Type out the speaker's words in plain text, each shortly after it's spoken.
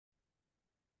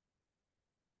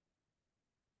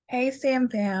Hey Sam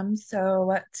Fam.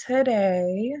 So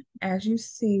today, as you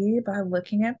see by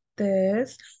looking at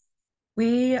this,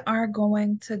 we are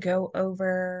going to go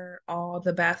over all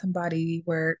the Bath and Body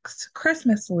Works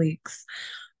Christmas leaks.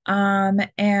 And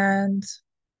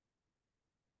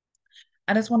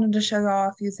I just wanted to show y'all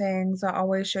a few things. I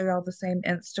always show y'all the same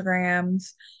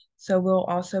Instagrams, so we'll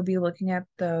also be looking at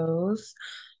those.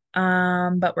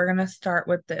 But we're gonna start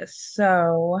with this.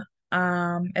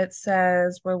 It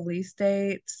says release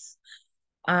dates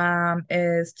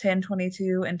is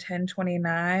 10/22 and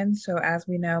 10/29. So as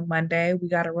we know, Monday we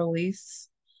got a release.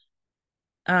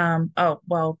 Oh,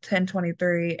 well,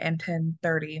 10/23 and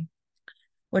 10/30,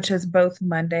 which is both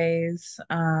Mondays.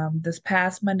 This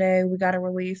past Monday we got a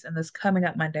release, and this coming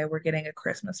up Monday we're getting a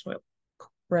Christmas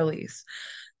release.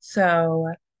 So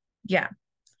yeah.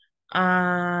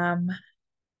 Um,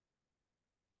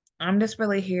 I'm just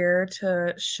really here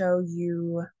to show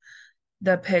you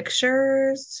the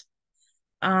pictures.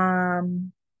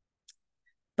 Um,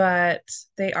 but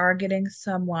they are getting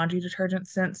some laundry detergent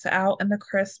scents out in the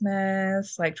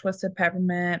Christmas, like Twisted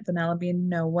Peppermint, Vanilla Bean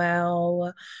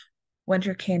Noel,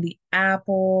 Winter Candy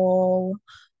Apple.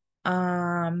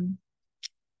 Um,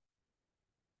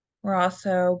 we're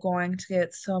also going to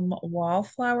get some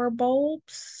wallflower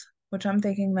bulbs, which I'm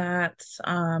thinking that's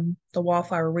the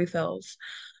wallflower refills.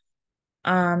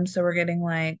 So we're getting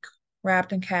like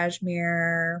wrapped in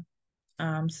cashmere,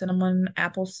 cinnamon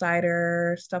apple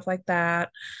cider, stuff like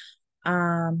that.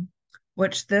 Um,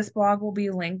 which this blog will be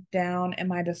linked down in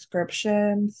my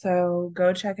description. So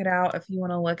go check it out if you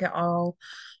want to look at all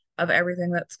of everything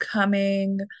that's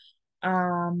coming.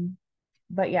 Um,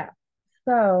 but yeah,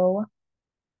 so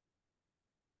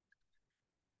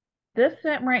this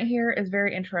scent right here is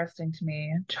very interesting to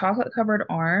me. Chocolate covered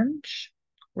orange,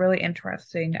 really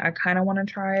interesting. I kind of want to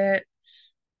try it,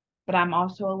 but I'm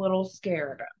also a little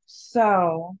scared.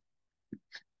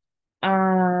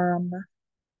 Um,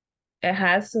 it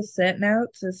has the scent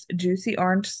notes. It's juicy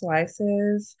orange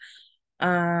slices,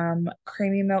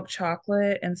 creamy milk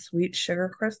chocolate, and sweet sugar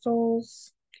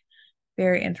crystals.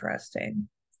 Very interesting.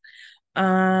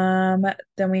 Um,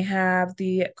 then we have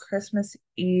the Christmas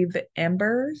Eve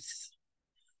embers.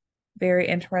 Very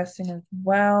interesting as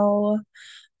well.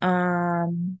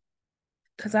 Um,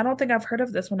 because I don't think I've heard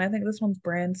of this one. I think this one's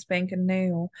brand spanking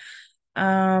new.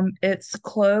 It's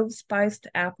clove spiced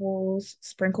apples,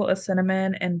 sprinkle of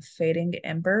cinnamon, and fading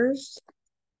embers.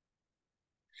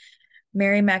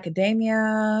 Mary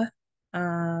Macadamia.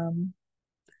 Um,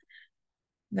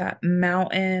 got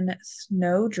Mountain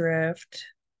Snowdrift.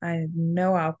 I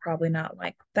know I'll probably not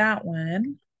like that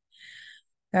one.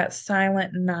 Got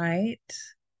Silent Night.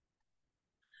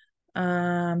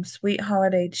 Sweet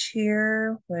Holiday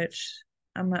Cheer, which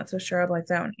I'm not so sure I'd like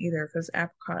that one either because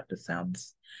apricot just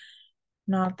sounds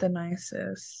not the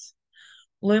nicest.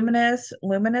 Luminous.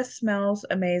 Luminous smells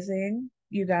amazing,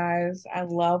 you guys. I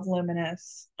love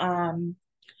Luminous.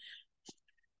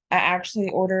 I actually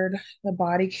ordered the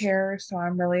body care, so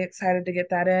I'm really excited to get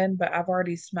that in, but I've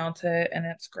already smelt it and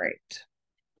it's great.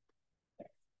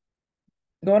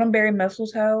 Golden Berry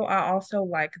Mistletoe, I also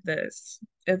like this.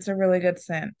 It's a really good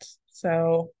scent.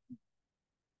 So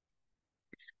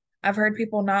I've heard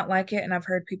people not like it and I've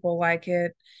heard people like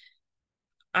it.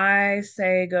 I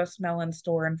say go smell in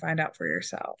store and find out for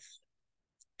yourself.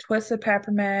 Twisted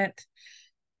Peppermint,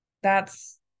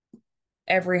 that's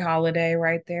every holiday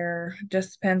right there.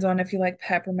 Just depends on if you like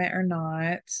peppermint or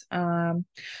not. Um,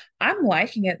 I'm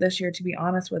liking it this year, to be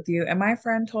honest with you. And my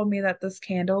friend told me that this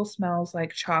candle smells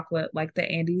like chocolate, like the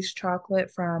Andes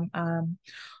chocolate from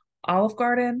Olive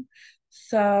Garden.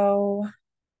 So,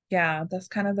 yeah, that's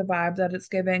kind of the vibe that it's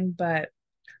giving. But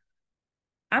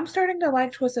I'm starting to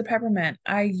like Twisted Peppermint.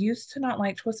 I used to not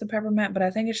like Twisted Peppermint, but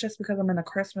I think it's just because I'm in the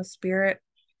Christmas spirit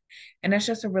and it's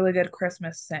just a really good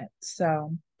Christmas scent.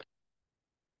 So,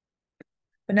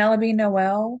 Vanilla Bean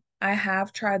Noel, I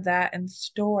have tried that in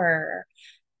store.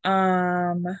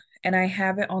 Um, and I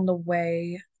have it on the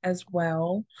way as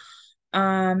well.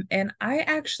 And I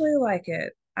actually like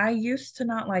it. I used to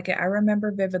not like it. I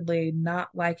remember vividly not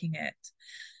liking it.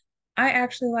 I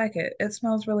actually like it. It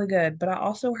smells really good, but I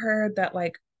also heard that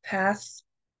like past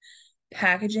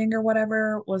packaging or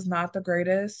whatever was not the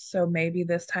greatest, so maybe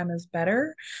this time is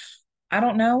better. I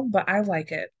don't know, but I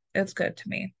like it. It's good to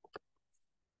me.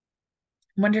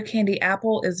 Wonder Candy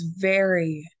Apple is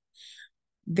very,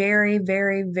 very,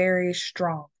 very, very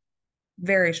strong.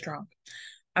 Very strong.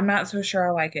 I'm not so sure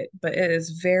I like it, but it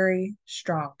is very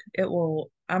strong.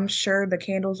 I'm sure the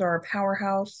candles are a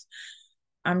powerhouse.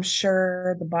 I'm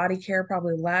sure the body care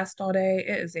probably lasts all day.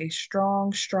 It is a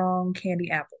strong, strong candy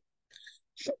apple.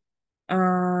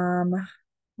 Um,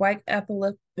 white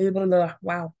apple,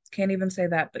 wow, can't even say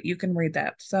that, but you can read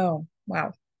that. So,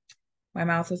 wow, my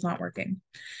mouth is not working.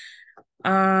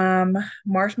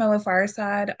 Marshmallow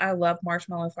Fireside. I love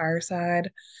Marshmallow Fireside.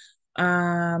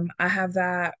 I have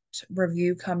that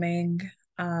review coming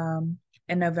in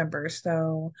November,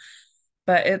 so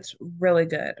but it's really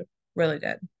good, really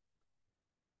good.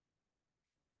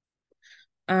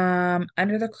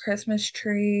 Under the Christmas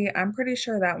Tree, I'm pretty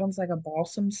sure that one's like a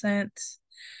balsam scent.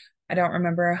 I don't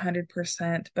remember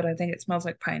 100%, but I think it smells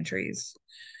like pine trees.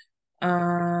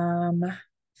 Um,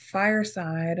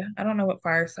 Fireside. I don't know what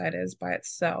Fireside is by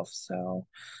itself, so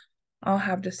I'll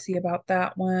have to see about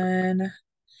that one.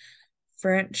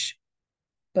 French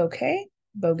bouquet?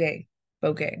 Bouquet.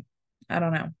 Bouquet. I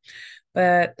don't know.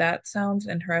 But that sounds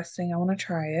interesting. I want to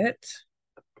try it.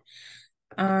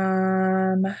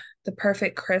 Um, The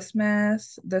Perfect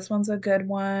Christmas. This one's a good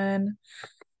one.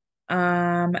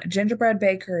 Gingerbread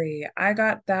Bakery. I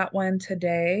got that one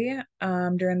today,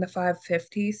 during the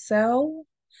 550 sale,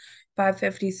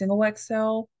 550 single wax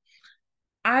sale.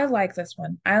 I like this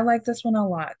one. I like this one a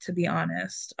lot, to be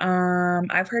honest.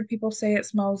 I've heard people say it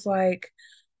smells like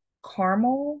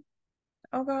caramel.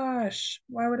 Oh gosh,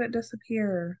 why would it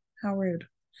disappear? How rude.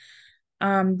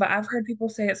 But I've heard people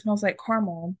say it smells like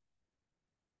caramel,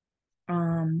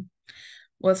 um,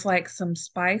 with like some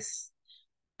spice.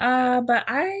 But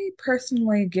I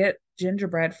personally get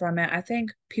gingerbread from it. I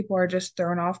think people are just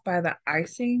thrown off by the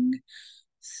icing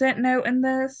scent note in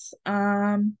this.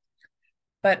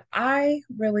 But I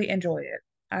really enjoy it.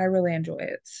 I really enjoy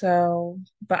it. So,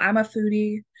 but I'm a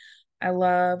foodie. I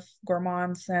love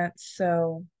gourmand scents.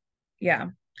 So, yeah.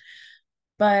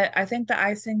 But I think the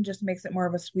icing just makes it more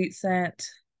of a sweet scent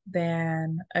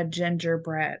than a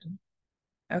gingerbread.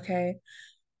 Okay.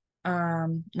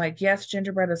 Like yes,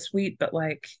 gingerbread is sweet, but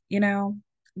like,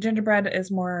 gingerbread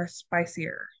is more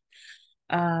spicier.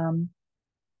 Um,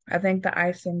 I think the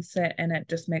icing scent in it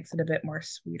just makes it a bit more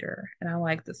sweeter, and I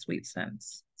like the sweet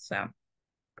scents. So,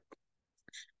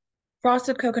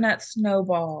 frosted coconut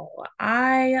snowball.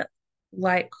 I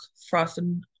like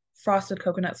frosted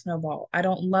coconut snowball. I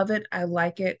don't love it. I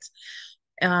like it.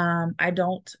 I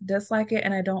don't dislike it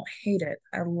and I don't hate it.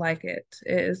 I like it.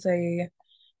 It is a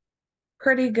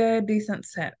pretty good, decent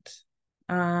scent.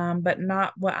 But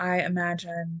not what I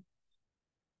imagine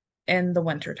in the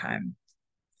wintertime.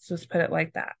 Let's just put it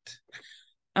like that.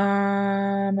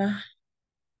 Um,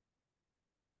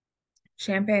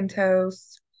 Champagne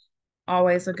toast,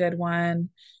 always a good one.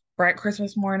 Bright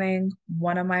Christmas morning,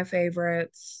 one of my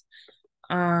favorites.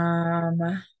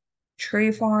 Um,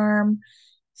 Tree Farm,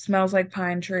 smells like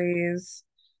pine trees.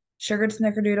 Sugared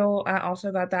Snickerdoodle, I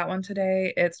also got that one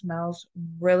today. It smells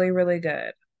really, really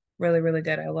good. Really, really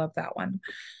good. I love that one.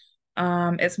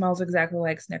 It smells exactly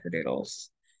like Snickerdoodles.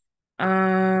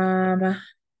 Um,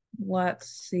 let's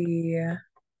see.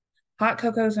 Hot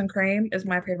Cocos and Cream is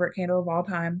my favorite candle of all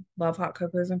time. Love Hot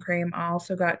Cocos and Cream. I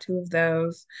also got two of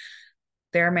those.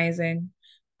 They're amazing.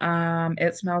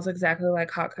 It smells exactly like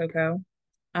hot cocoa.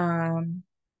 Um,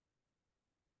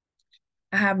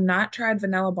 I have not tried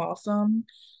Vanilla Balsam.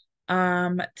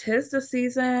 Tis the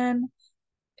Season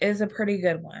is a pretty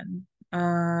good one.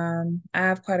 I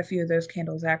have quite a few of those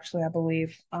candles actually, I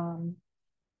believe. In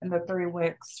the 3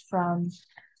 wicks from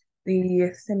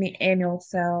the semi-annual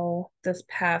sale this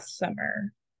past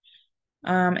summer.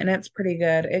 And it's pretty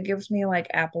good. It gives me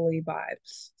like appley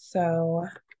vibes. So,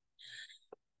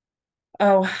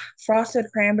 oh, frosted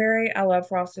cranberry. I love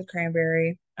frosted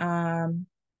cranberry.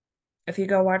 If you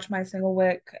go watch my single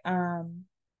wick,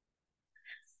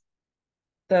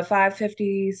 the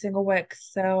 550 single wick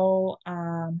sale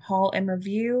haul and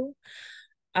review,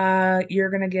 you're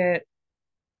gonna get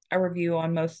a review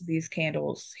on most of these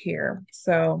candles here.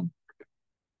 So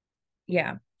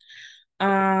yeah.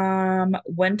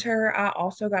 Winter, I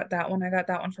also got that one. I got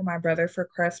that one for my brother for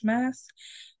Christmas.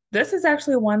 This is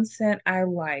actually one scent I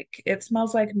like. It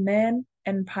smells like mint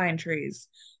and pine trees.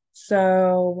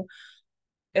 So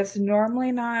it's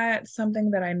normally not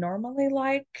something that I normally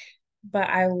like, but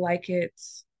I like it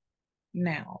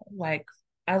now. Like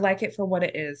I like it for what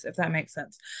it is, if that makes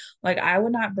sense. Like I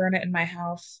would not burn it in my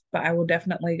house, but I will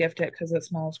definitely gift it because it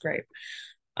smells great.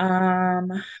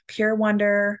 Um, Pure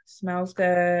Wonder smells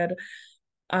good.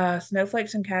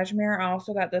 Snowflakes and Cashmere. I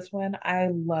also got this one. I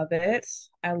love it.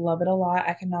 I love it a lot.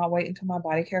 I cannot wait until my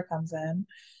body care comes in.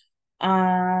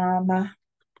 Um,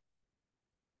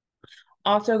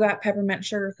 Also got peppermint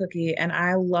sugar cookie, and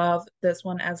I love this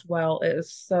one as well. It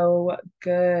is so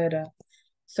good.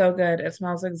 So good. It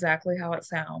smells exactly how it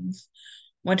sounds.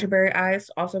 Winterberry ice,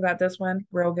 also got this one,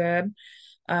 real good.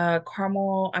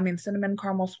 Cinnamon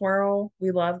caramel swirl.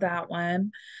 We love that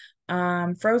one.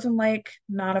 Frozen Lake,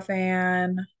 not a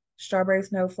fan. Strawberry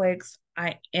Snowflakes,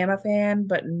 I am a fan,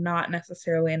 but not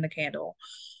necessarily in the candle.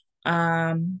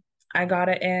 Um, I got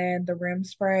it in the room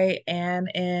spray and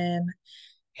in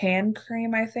hand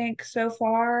cream, I think, so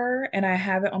far, and I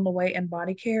have it on the way in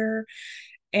body care,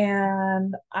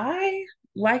 and I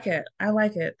like it. I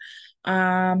like it.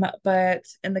 But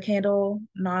in the candle,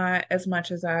 not as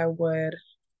much as I would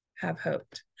have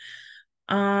hoped.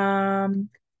 Um,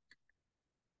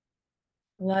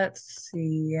 let's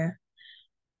see.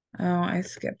 Oh, I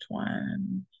skipped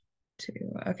one, two.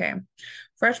 Okay.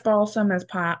 Fresh balsam is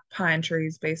pine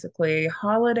trees, basically.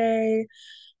 Holiday.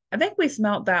 I think we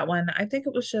smelt that one. I think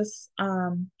it was just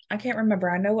I can't remember.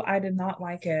 I know I did not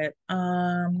like it.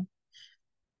 I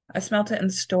smelt it in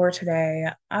the store today.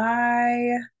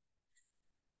 I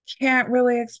can't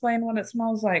really explain what it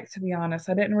smells like, to be honest.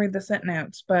 I didn't read the scent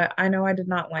notes, but I know I did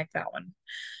not like that one.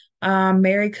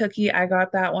 Mary Cookie, I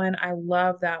got that one. I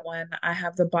love that one. I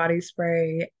have the body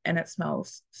spray and it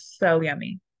smells so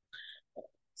yummy.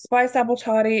 Spiced apple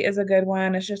toddy is a good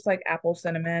one. It's just like apple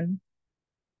cinnamon.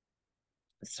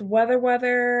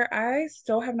 Weather. I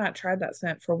still have not tried that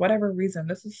scent for whatever reason.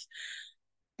 This is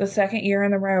the second year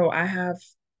in a row I have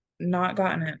not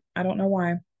gotten it. I don't know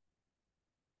why.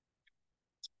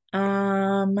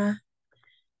 Um,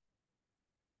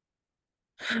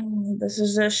 this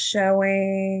is just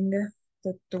showing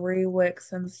the 3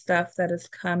 wicks and stuff that is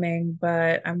coming,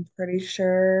 but I'm pretty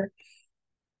sure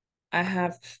I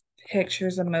have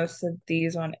pictures of most of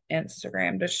these on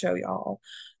Instagram to show y'all.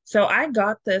 So I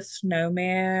got this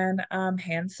snowman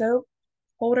hand soap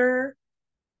holder,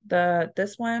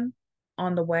 this one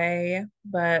on the way,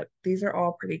 but these are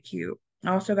all pretty cute. I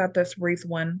also got this wreath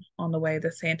one on the way,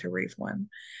 the Santa wreath one.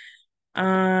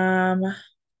 Um,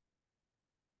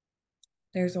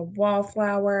 there's a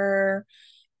wallflower,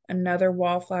 another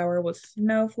wallflower with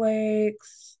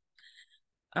snowflakes.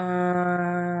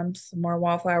 Some more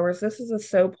wallflowers. This is a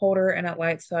soap holder and it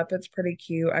lights up. It's pretty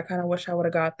cute. I kind of wish I would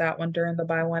have got that one during the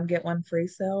buy one get one free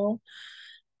sale.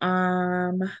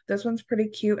 This one's pretty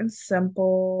cute and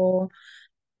simple.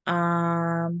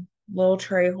 Little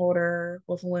tray holder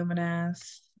with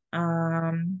luminous.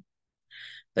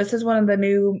 This is one of the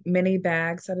new mini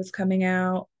bags that is coming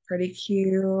out. Pretty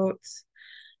cute.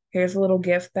 Here's a little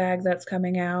gift bag that's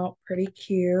coming out. Pretty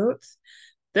cute.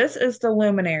 This is the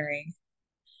luminary,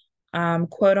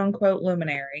 quote unquote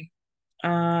luminary.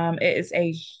 It is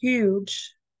a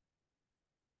huge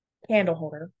candle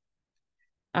holder.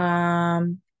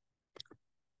 Um,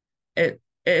 it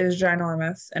is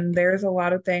ginormous, and there's a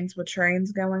lot of things with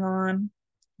trains going on,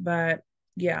 but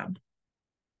yeah.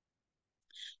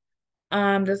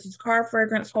 This is car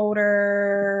fragrance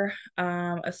holder,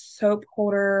 a soap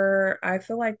holder. I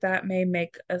feel like that may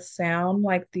make a sound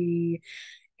like the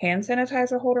hand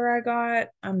sanitizer holder I got.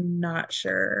 I'm not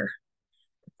sure.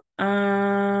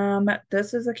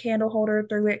 This is a candle holder,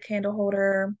 3-wick candle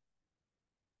holder,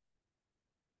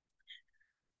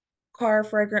 car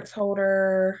fragrance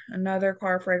holder, another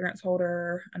car fragrance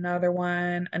holder, another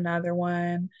one, another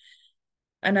one,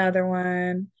 another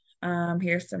one.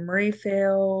 Here's some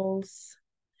refills.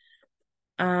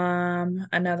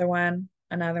 Another one,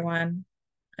 another one,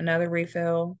 another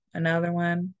refill, another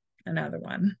one, another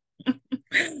one.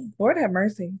 Lord have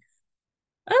mercy.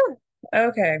 Oh,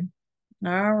 okay.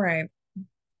 All right.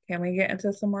 Can we get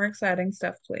into some more exciting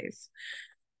stuff, please?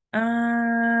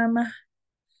 Um,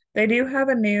 they do have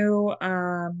a new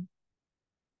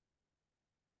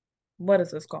what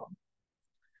is this called?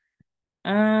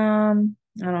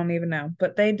 I don't even know,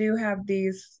 but they do have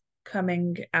these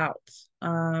coming out.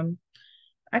 Um,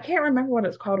 I can't remember what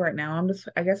it's called right now.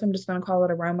 I guess I'm just gonna call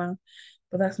it aroma,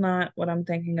 but that's not what I'm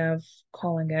thinking of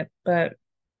calling it. But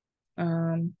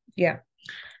yeah.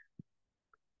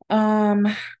 Um,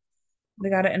 they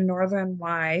got it in Northern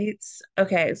Lights.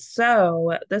 Okay,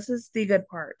 so this is the good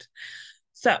part.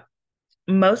 So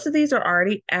most of these are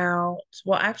already out.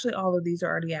 Well, actually, all of these are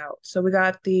already out. So we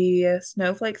got the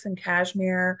snowflakes and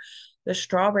cashmere, the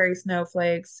strawberry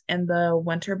snowflakes, and the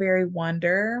winterberry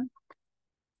wonder.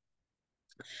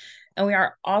 And we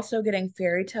are also getting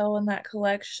fairy tale in that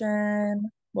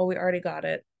collection. Well, we already got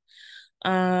it.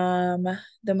 Um,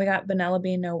 then we got Vanilla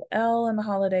Bean Noel in the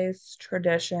holidays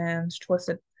traditions,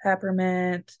 Twisted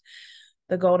Peppermint,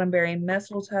 the Goldenberry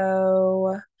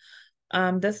Mistletoe.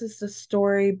 This is the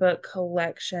storybook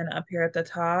collection up here at the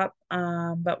top.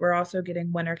 But we're also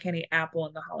getting Winter Candy Apple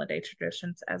in the holiday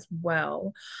traditions as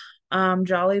well.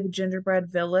 Jolly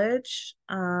Gingerbread Village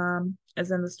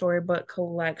is in the storybook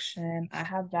collection. I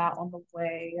have that on the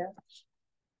way.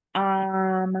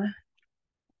 Um,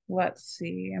 let's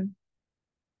see.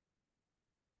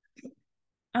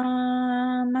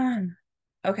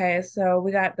 Okay, so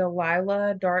we got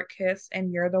Delilah, Dark Kiss,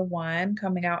 and You're the One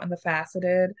coming out in the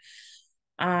faceted.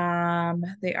 They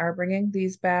are bringing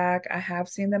these back. I have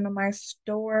seen them in my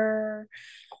store.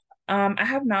 I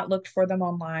have not looked for them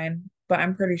online, but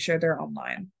I'm pretty sure they're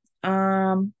online.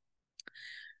 Um,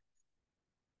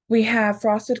 we have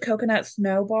Frosted Coconut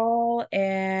Snowball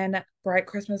and Bright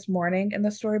Christmas Morning in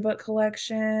the Storybook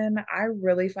collection. I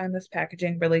really find this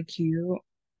packaging really cute.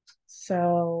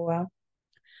 So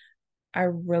I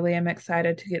really am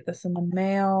excited to get this in the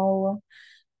mail.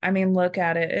 I mean, look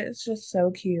at it. It's just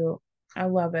so cute. I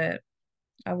love it.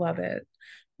 I love it.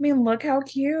 I mean, look how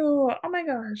cute. Oh my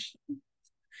gosh.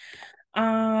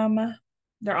 Um,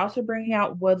 they're also bringing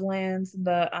out Woodlands,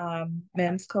 the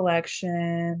men's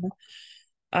collection,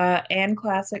 and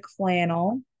classic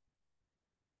flannel.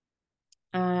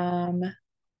 Um,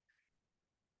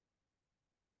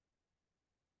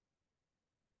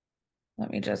 Let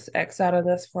me just X out of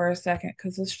this for a second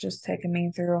because it's just taking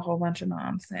me through a whole bunch of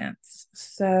nonsense.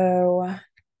 So,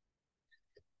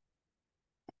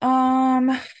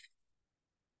 um,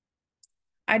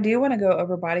 I do want to go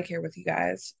over body care with you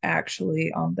guys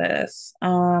actually on this,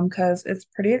 because it's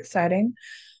pretty exciting.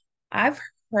 I've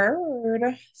heard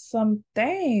some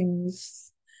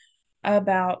things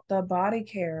about the body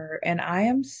care, and I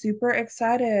am super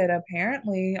excited.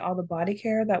 Apparently, all the body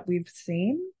care that we've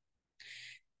seen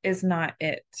is not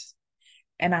it.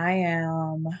 And I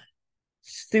am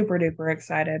super duper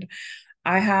excited.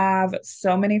 I have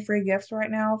so many free gifts right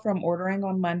now from ordering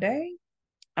on Monday.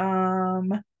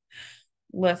 Um,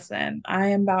 Listen, I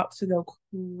am about to go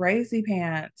crazy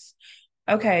pants.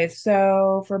 Okay,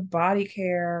 so for body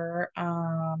care,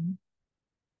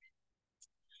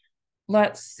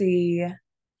 let's see.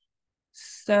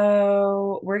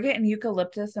 So we're getting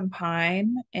eucalyptus and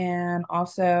pine and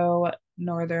also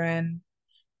northern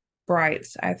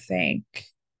brights, I think.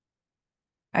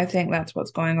 I think that's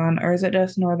what's going on. Or is it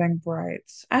just northern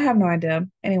brights? I have no idea.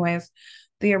 Anyways,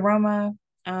 the aroma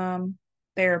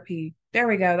therapy. There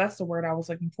we go. That's the word I was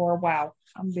looking for. Wow.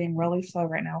 I'm being really slow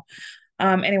right now.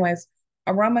 Anyways,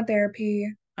 aromatherapy,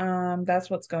 that's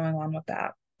what's going on with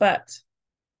that. But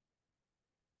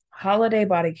holiday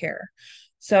body care.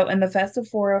 So in the Festive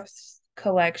Forest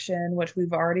collection, which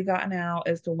we've already gotten out,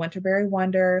 is the Winterberry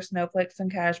Wonder, Snowflakes and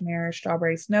Cashmere,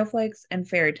 Strawberry Snowflakes, and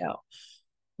Fairy Tale.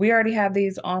 We already have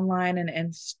these online and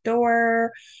in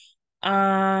store.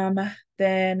 Um,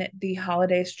 then the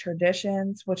Holidays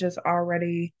Traditions, which is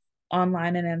already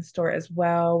online and in store as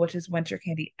well, which is Winter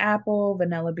Candy Apple,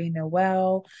 Vanilla Bean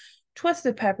Noel,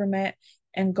 Twisted Peppermint,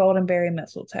 and Golden Berry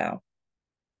Mistletoe.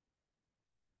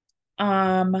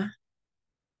 Um,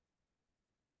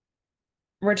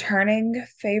 Returning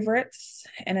favorites,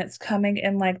 and it's coming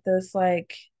in like this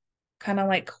like kind of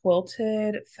like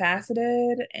quilted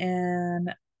faceted,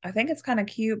 and I think it's kind of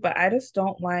cute, but I just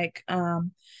don't like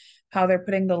how they're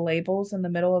putting the labels in the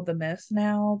middle of the mist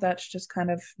now. That's just kind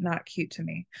of not cute to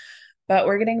me. But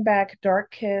we're getting back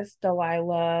Dark Kiss,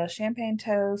 Delilah, Champagne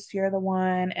Toast, You're the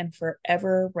One, and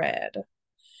Forever Red.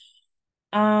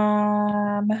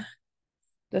 Um,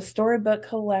 the storybook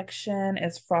collection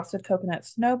is Frosted Coconut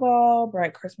Snowball,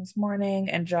 Bright Christmas Morning,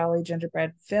 and Jolly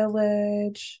Gingerbread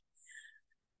Village.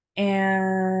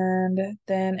 And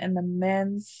then in the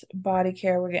men's body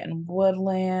care, we're getting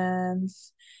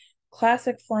Woodlands,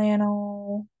 Classic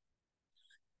Flannel.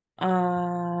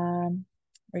 Um,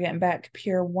 we're getting back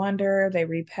Pure Wonder. They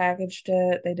repackaged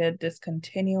it. They did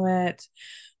discontinue it,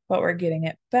 but we're getting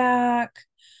it back.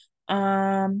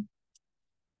 Um,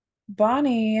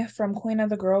 Bonnie from Queen of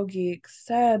the Girl Geeks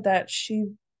said that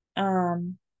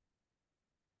um,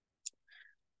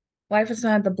 Life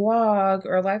Inside the blog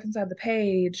or Life Inside the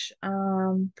page,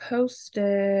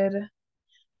 posted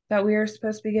that we are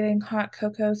supposed to be getting hot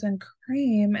cocos and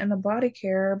cream in the body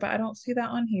care, but I don't see that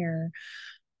on here.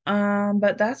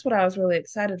 But that's what I was really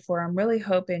excited for. I'm really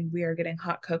hoping we are getting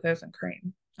hot cocos and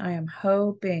cream. I am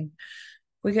hoping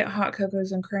we get hot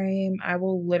cocos and cream. I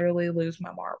will literally lose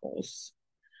my marbles.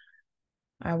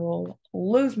 I will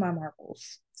lose my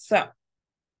marbles. So,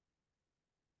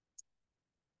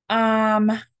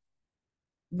 um,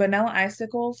 vanilla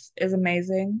icicles is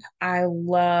amazing. I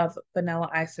love vanilla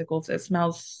icicles. It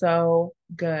smells so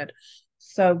good.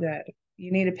 So good.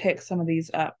 You need to pick some of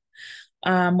these up.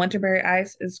 Winterberry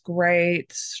ice is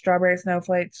great. Strawberry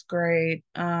snowflakes, great.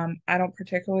 I don't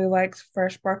particularly like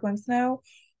fresh sparkling snow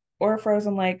or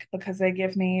frozen lake because they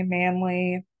give me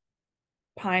manly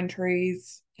pine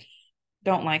trees.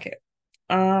 Don't like it.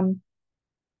 Um,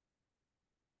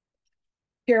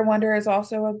 Pure Wonder is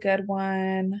also a good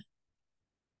one.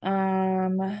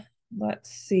 Um, Let's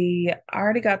see. I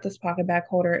already got this pocket bag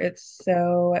holder. It's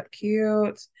so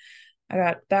cute. I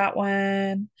got that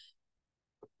one.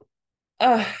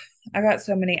 Ugh, I got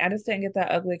so many. I just didn't get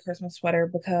that ugly Christmas sweater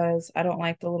because I don't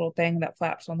like the little thing that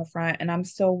flaps on the front. And I'm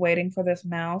still waiting for this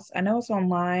mouse. I know it's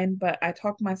online, but I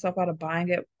talked myself out of buying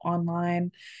it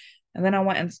online. And then I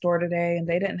went in store today and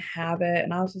they didn't have it.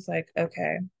 And I was just like,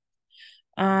 okay.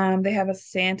 They have a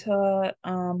Santa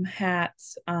hat,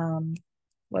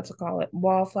 what's it called?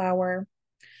 Wallflower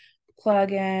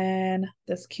plug-in,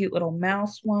 this cute little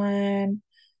mouse one,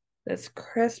 this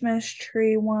Christmas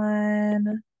tree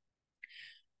one,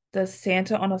 the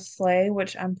Santa on a sleigh,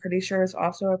 which I'm pretty sure is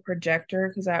also a projector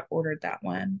because I ordered that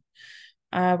one.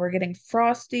 We're getting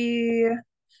Frosty.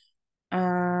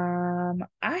 I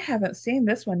haven't seen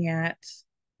this one yet.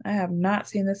 I have not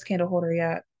seen this candle holder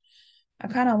yet. I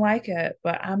kind of like it,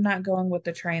 but I'm not going with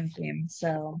the train theme,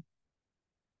 so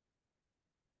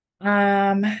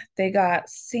they got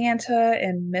Santa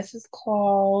and Mrs.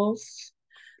 Claus.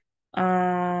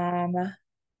 Um,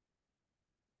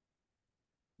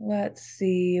 let's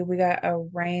see. We got a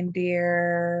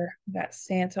reindeer. We got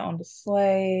Santa on the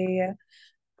sleigh.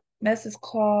 Mrs.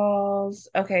 Claus.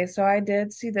 Okay, so I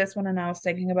did see this one and I was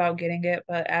thinking about getting it,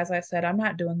 but as I said, I'm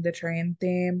not doing the train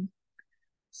theme.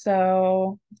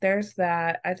 So there's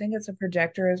that. I think it's a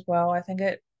projector as well. I think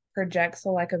it projects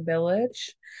like a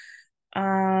village.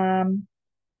 Um,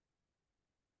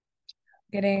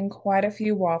 Getting quite a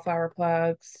few wallflower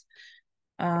plugs.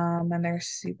 And they're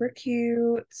super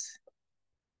cute.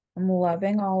 I'm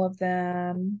loving all of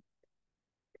them.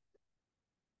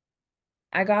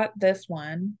 I got this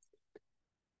one.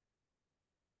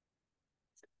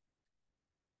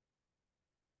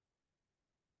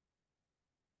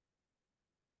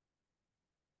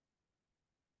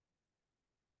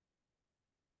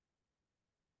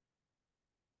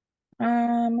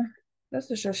 Um, this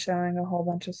is just showing a whole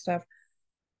bunch of stuff.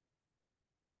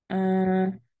 Uh,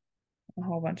 a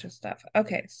whole bunch of stuff.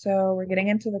 Okay, so we're getting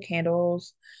into the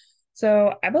candles.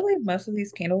 So I believe most of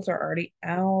these candles are already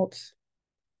out.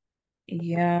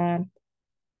 Yeah,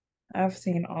 I've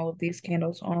seen all of these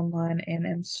candles online and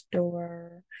in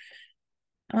store.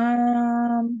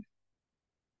 Um,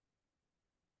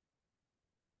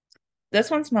 this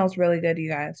one smells really good, you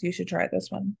guys. You should try this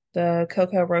one. The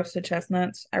cocoa roasted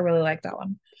chestnuts. I really like that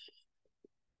one.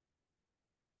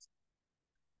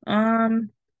 Um,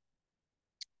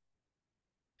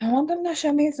 I want them to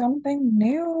show me something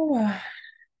new.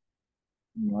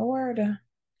 Lord.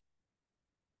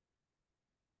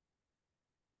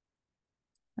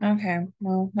 Okay,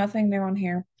 well, nothing new on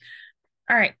here.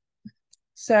 All right.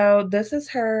 So this is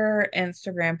her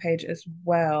Instagram page as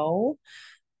well.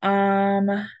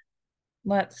 Um,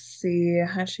 let's see.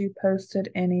 Has she posted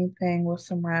anything with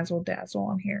some razzle dazzle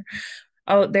on here?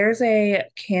 Oh, there's a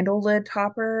candle lid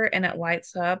topper and it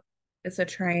lights up. It's a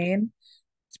train.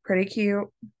 It's pretty cute.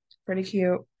 Pretty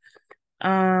cute.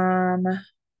 Um,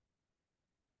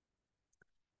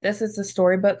 this is the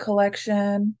storybook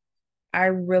collection. I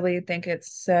really think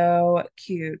it's so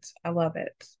cute. I love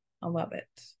it. I love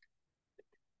it.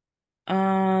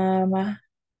 Um,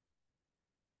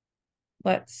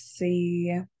 let's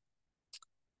see.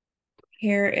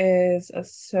 Here is a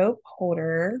soap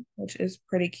holder, which is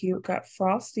pretty cute. Got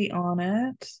Frosty on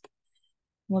it.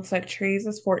 Looks like trees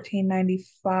is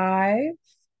 $14.95.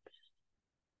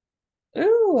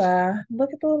 Ooh,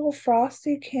 look at the little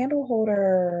Frosty candle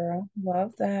holder.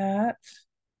 Love that.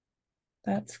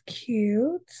 That's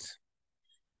cute.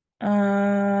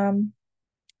 Um,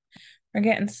 we're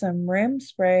getting some room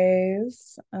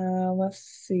sprays. Let's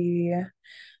see.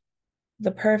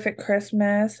 The Perfect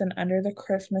Christmas and Under the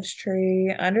Christmas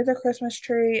Tree. Under the Christmas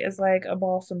Tree is like a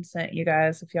balsam scent, you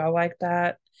guys. If y'all like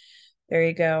that, there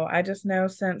you go. I just know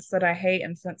scents that I hate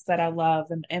and scents that I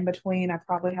love, and in between, I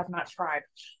probably have not tried.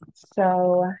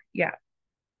 So, yeah.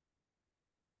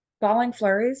 Falling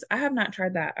Flurries. I have not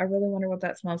tried that. I really wonder what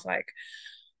that smells like.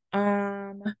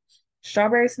 Um,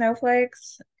 Strawberry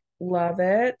Snowflakes. Love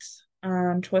it.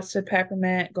 Twisted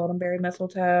Peppermint, Goldenberry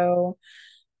Mistletoe.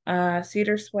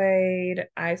 Cedar Suede,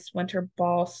 Ice Winter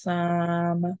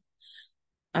Balsam.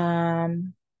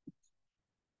 Um,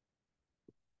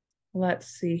 let's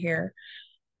see here.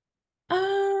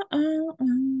 Uh, uh,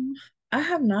 uh. I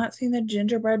have not seen the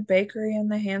gingerbread bakery and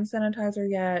the hand sanitizer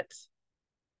yet.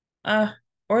 Uh,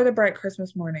 or the bright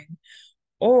Christmas morning,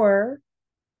 or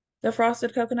the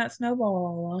frosted coconut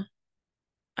snowball.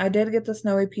 I did get the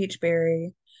snowy peach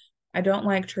berry. I don't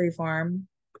like Tree Farm.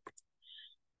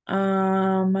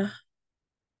 Um,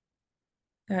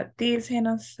 got these hand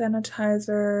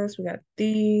sanitizers. We got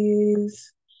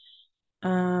these.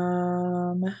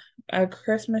 Um, a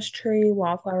Christmas tree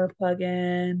wallflower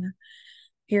plug-in.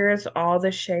 Here's all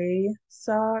the Shea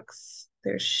socks.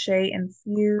 They're Shea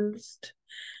infused.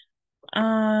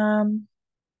 Um,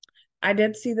 I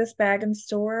did see this bag in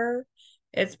store.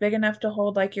 It's big enough to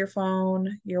hold like your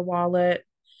phone, your wallet.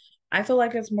 I feel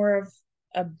like it's more of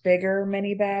a bigger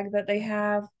mini bag that they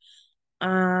have.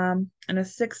 And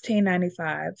it's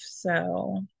 $16.95.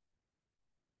 So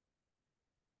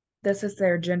this is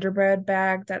their gingerbread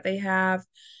bag that they have.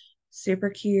 Super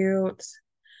cute.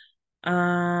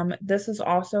 This is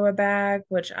also a bag,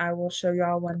 which I will show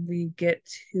y'all when we get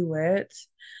to it.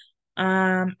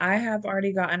 I have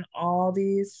already gotten all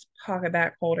these pocket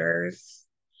bag holders.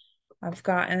 I've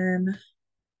gotten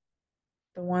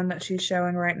the one that she's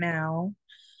showing right now.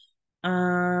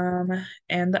 And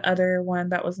the other one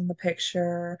that was in the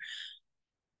picture.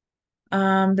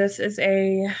 This is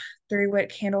a 3-wick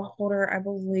candle holder. I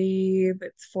believe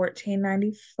it's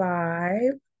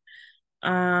 $14.95.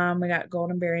 We got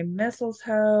Goldenberry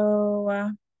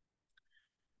mistletoe.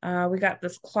 We got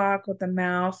this clock with the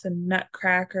mouse and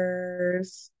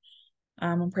nutcrackers.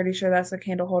 I'm pretty sure that's a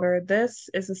candle holder. This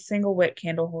is a single wick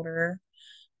candle holder.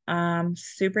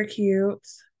 Super cute.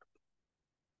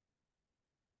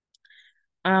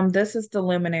 This is the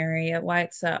luminary. It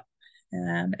lights up.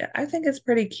 And I think it's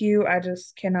pretty cute. I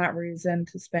just cannot reason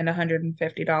to spend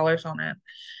 $150 on it.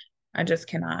 I just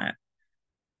cannot.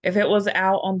 If it was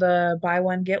out on the buy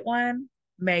one, get one,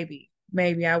 maybe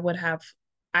I would have.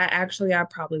 I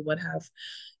probably would have.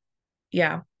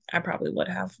 Yeah, I probably would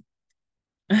have.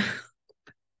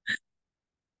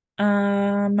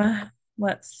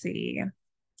 Let's see.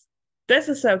 This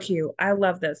is so cute. I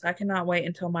love this. I cannot wait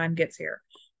until mine gets here.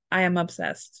 I am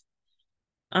obsessed.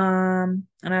 And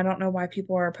I don't know why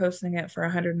people are posting it for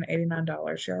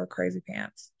 $189. Y'all are crazy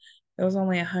pants. It was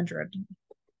only 100.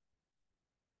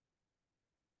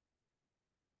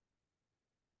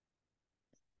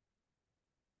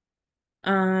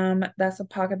 That's a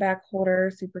pocket back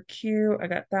holder, super cute. I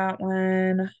got that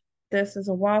one. This is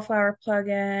a wallflower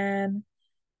plug-in.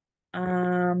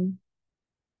 Um,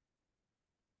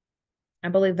 I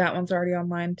believe that one's already on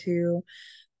mine too.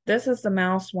 This is the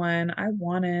mouse one. I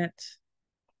want it.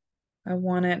 I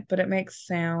want it, but it makes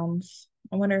sounds.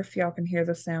 I wonder if y'all can hear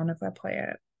the sound if I play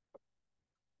it.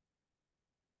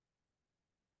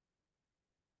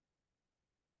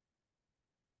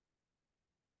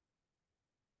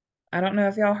 I don't know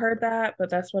if y'all heard that, but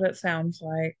that's what it sounds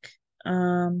like.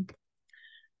 Um,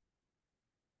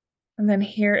 and then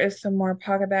here is some more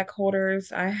pocket back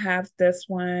holders. I have this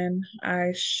one.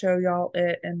 I show y'all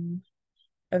it in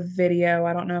a video.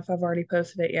 I don't know if I've already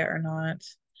posted it yet or not.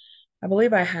 I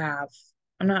believe I have.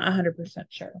 I'm not 100%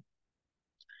 sure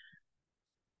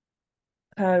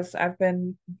because I've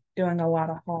been doing a lot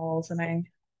of hauls and I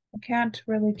can't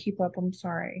really keep up. I'm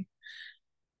sorry.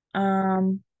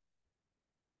 Um,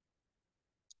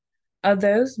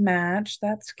 those match.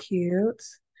 That's cute.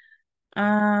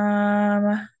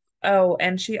 Um, oh,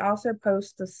 and she also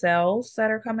posts the sales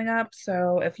that are coming up.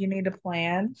 So if you need to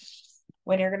plan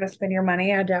when you're going to spend your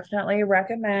money, I definitely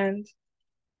recommend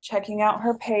checking out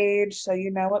her page so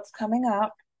you know what's coming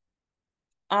up.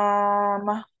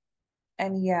 Um,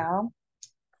 and yeah,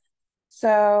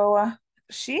 so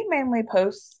she mainly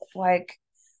posts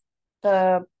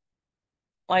the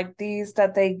like these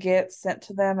that they get sent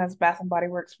to them as Bath and Body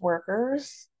Works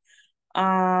workers.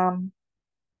 Um,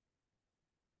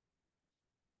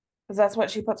 because that's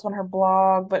what she puts on her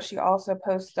blog, but she also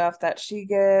posts stuff that she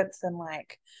gets and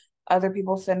like other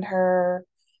people send her.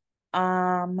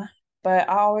 Um, but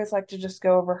I always like to just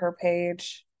go over her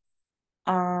page.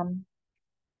 Um,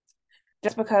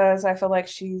 just because I feel like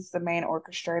she's the main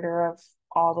orchestrator of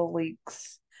all the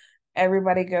leaks.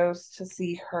 Everybody goes to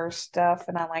see her stuff,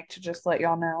 and I like to just let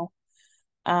y'all know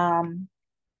um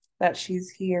that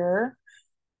she's here.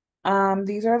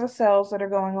 These are the sales that are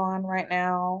going on right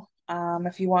now.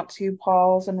 If you want to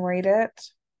pause and read it.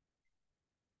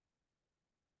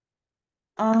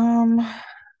 Um,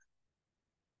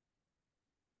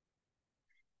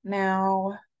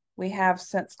 Now we have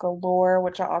Sense Galore,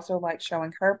 which I also like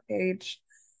showing her page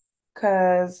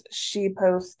because she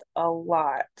posts a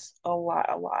lot, a lot,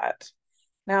 a lot.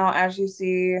 Now, as you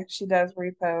see, she does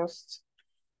repost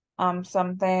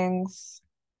some things.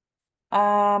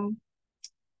 Um,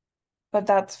 but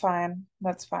that's fine.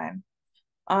 That's fine.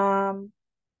 Um,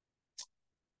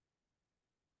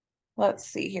 let's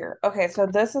see here. Okay, so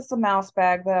this is the mouse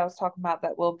bag that I was talking about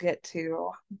that we'll get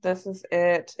to. This is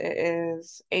it. It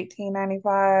is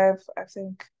 $18.95, I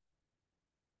think.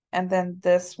 And then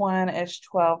this one is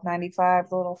 $12.95,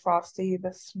 the little Frosty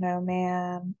the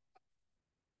Snowman.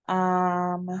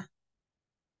 Um,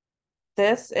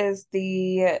 This is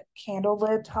the candle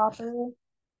lid topper.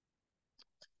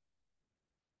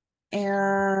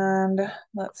 And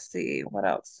let's see, what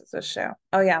else does this show?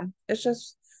 Oh yeah, it's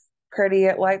just pretty.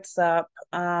 It lights up.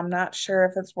 I'm not sure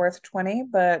if it's worth 20,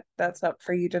 but that's up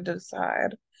for you to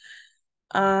decide.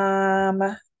 Um,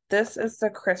 this is the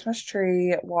Christmas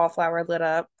tree wallflower lit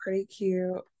up. Pretty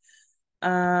cute.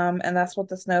 And that's what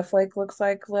the snowflake looks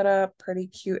like lit up. Pretty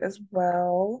cute as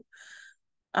well.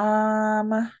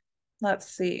 Um, let's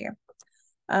see.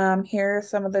 Here's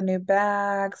some of the new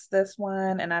bags. This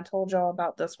one, and I told y'all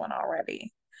about this one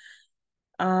already.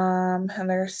 And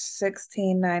they're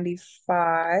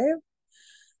 $16.95.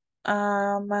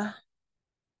 Um,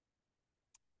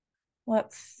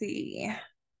 let's see.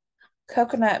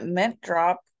 Coconut mint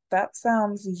drop. That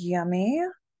sounds yummy.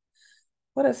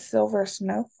 What is silver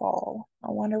snowfall?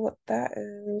 I wonder what that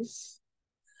is.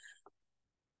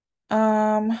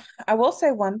 Um, I will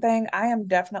say one thing. I am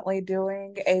definitely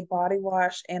doing a body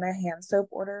wash and a hand soap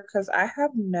order because I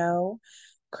have no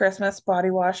Christmas body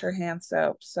wash or hand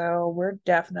soap. So we're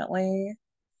definitely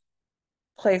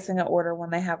placing an order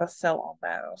when they have a sale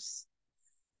on those.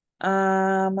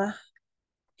 Um,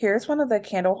 Here's one of the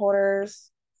candle holders.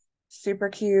 Super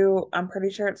cute. I'm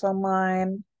pretty sure it's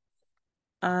online.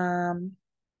 Um,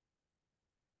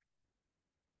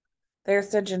 there's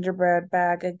the gingerbread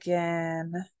bag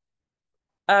again.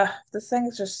 This thing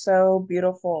is just so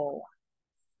beautiful.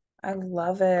 I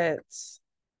love it.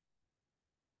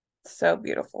 So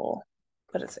beautiful.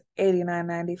 But it's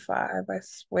 $89.95. I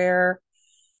swear.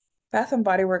 Bath and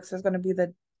Body Works is going to be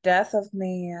the death of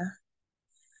me.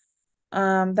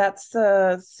 That's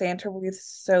the Santa Ruth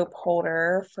soap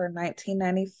holder for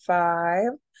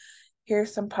 $19.95.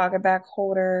 Here's some pocket back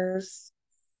holders.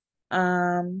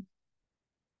 Um,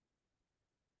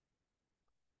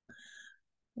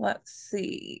 let's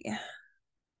see.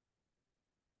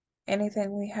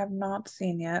 Anything we have not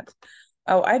seen yet.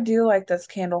 Oh, I do like this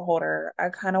candle holder. I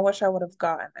kind of wish I would have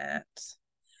gotten it.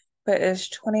 But it's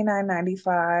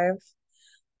 $29.95.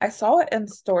 I saw it in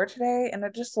store today and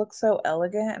it just looks so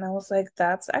elegant and I was like,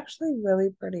 that's actually really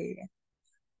pretty.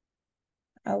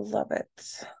 I love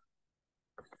it.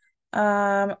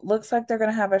 Looks like they're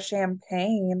gonna have a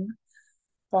champagne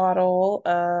bottle,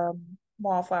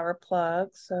 wallflower plug,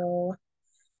 so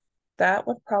that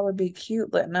would probably be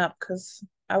cute lit up because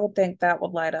I would think that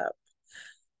would light up.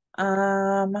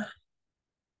 Um,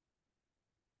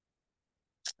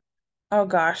 oh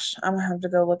gosh, I'm gonna have to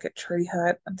go look at Tree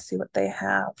Hut and see what they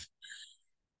have.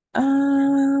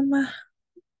 Um,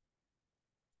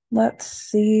 let's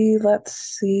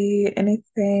see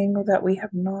anything that we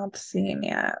have not seen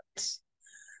yet.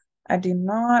 I do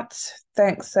not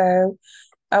think so.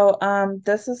 Oh,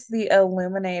 this is the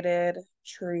illuminated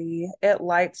tree. It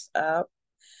lights up.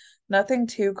 Nothing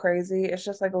too crazy. It's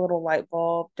just like a little light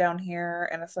bulb down here,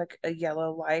 and it's like a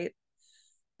yellow light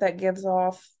that gives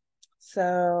off.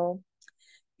 So,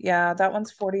 yeah, that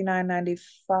one's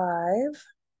 $49.95.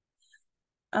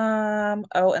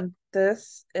 Oh, and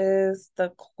this is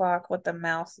the clock with the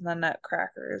mouse and the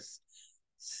nutcrackers.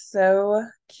 So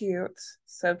cute.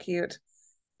 So cute.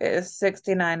 It is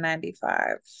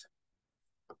 $69.95.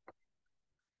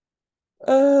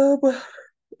 Um,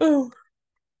 oh,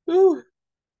 oh,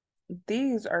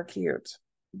 these are cute.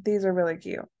 These are really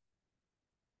cute.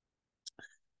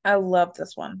 I love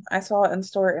this one. I saw it in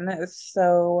store and it is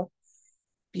so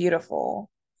beautiful.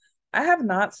 I have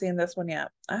not seen this one yet.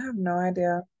 I have no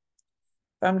idea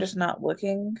if I'm just not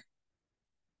looking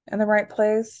in the right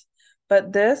place.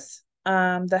 But this,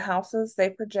 the houses,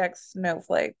 they project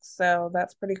snowflakes. So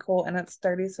that's pretty cool. And it's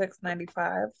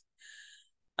 $36.95.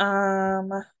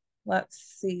 Um, let's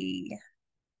see.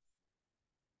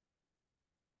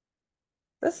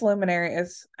 This luminary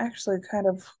is actually kind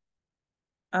of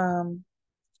um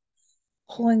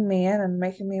pulling me in and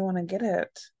making me want to get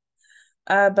it.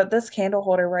 But this candle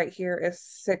holder right here is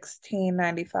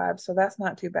 $16.95, so that's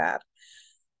not too bad.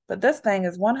 But this thing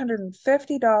is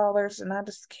 $150, and I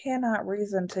just cannot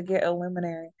reason to get a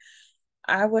luminary.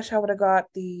 I wish I would have got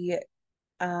the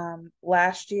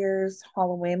last year's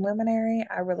Halloween luminary.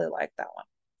 I really like that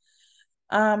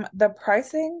one. The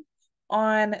pricing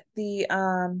on the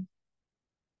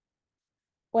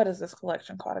what is this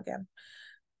collection called again?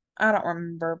 I don't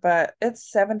remember, but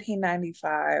it's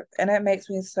 $17.95 and it makes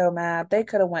me so mad. They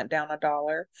could have went down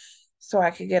 $1 so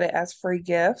I could get it as free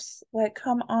gifts. Like,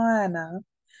 come on.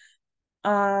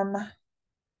 Um,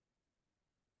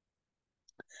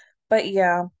 but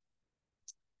yeah,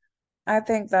 I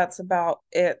think that's about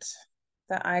it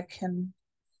that I can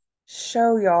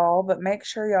show y'all, but make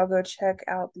sure y'all go check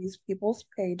out these people's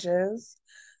pages.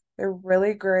 They're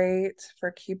really great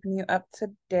for keeping you up to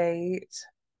date.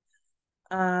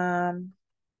 Um,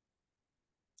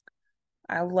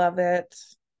 I love it.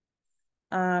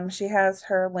 She has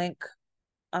her link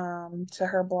to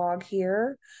her blog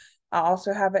here. I'll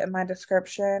also have it in my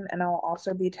description, and I'll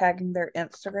also be tagging their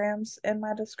Instagrams in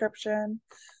my description.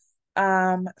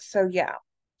 So yeah.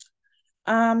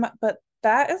 But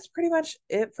that is pretty much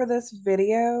it for this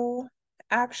video.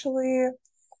 Actually,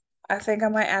 I think I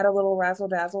might add a little razzle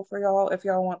dazzle for y'all if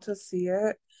y'all want to see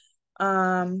it.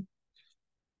 Um,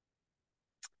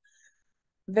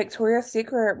 Victoria's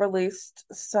Secret released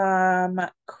some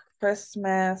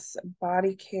Christmas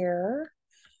body care.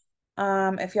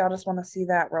 If y'all just want to see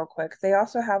that real quick. They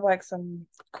also have like some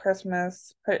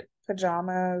Christmas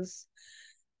pajamas,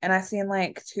 and I seen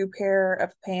like 2 pair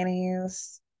of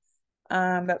panties.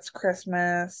 That's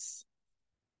Christmas.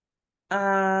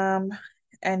 Um,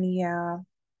 and yeah.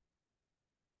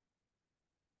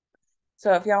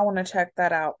 So if y'all want to check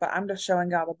that out, but I'm just showing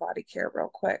y'all the body care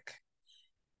real quick.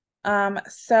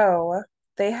 So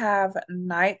they have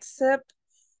Night Sip,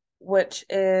 which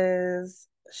is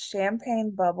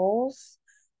champagne bubbles,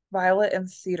 violet and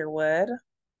cedarwood.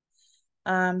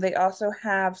 They also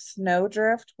have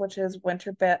Snowdrift, which is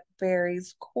winter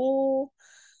berries, cool,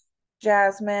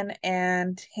 jasmine,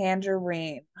 and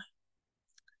tangerine.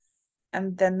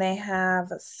 And then they have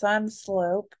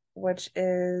Sunslope, which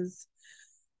is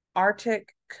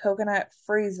Arctic coconut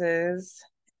freezes,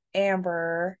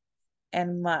 amber,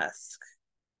 and musk.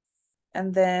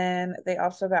 And then they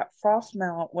also got Frost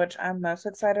Melt, which I'm most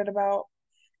excited about.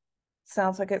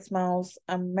 Sounds like it smells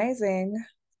amazing.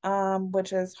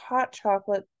 Which is hot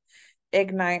chocolate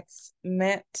ignites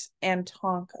mint and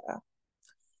tonka.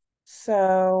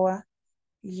 So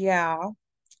yeah,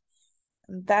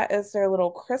 that is their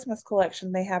little Christmas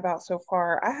collection they have out so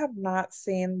far. I have not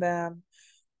seen them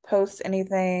post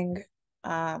anything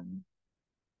um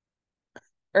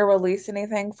or release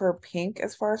anything for pink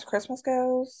as far as Christmas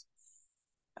goes.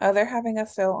 They're having a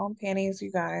sale on panties,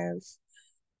 you guys.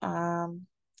 Um,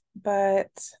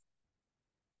 but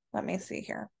let me see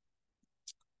here.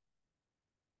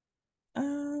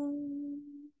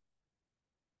 Um,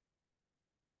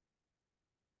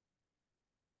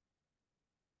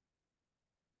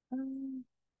 um,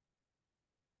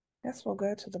 guess we'll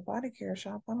go to the body care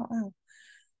shop. I don't know.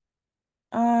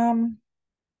 Um,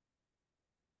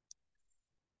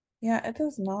 yeah, it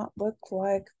does not look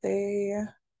like they.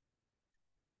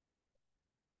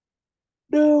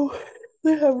 No,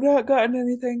 they have not gotten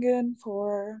anything in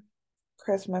for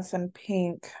Christmas in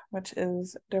pink, which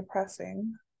is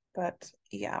depressing. But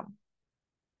yeah.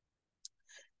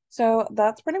 So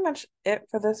that's pretty much it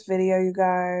for this video, you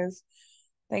guys.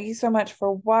 Thank you so much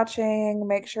for watching.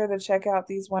 Make sure to check out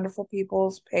these wonderful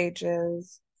people's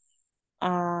pages.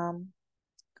 Um,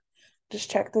 just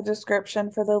check the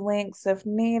description for the links if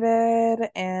needed,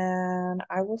 and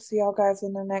I will see y'all guys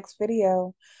in the next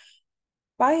video.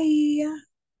 Bye.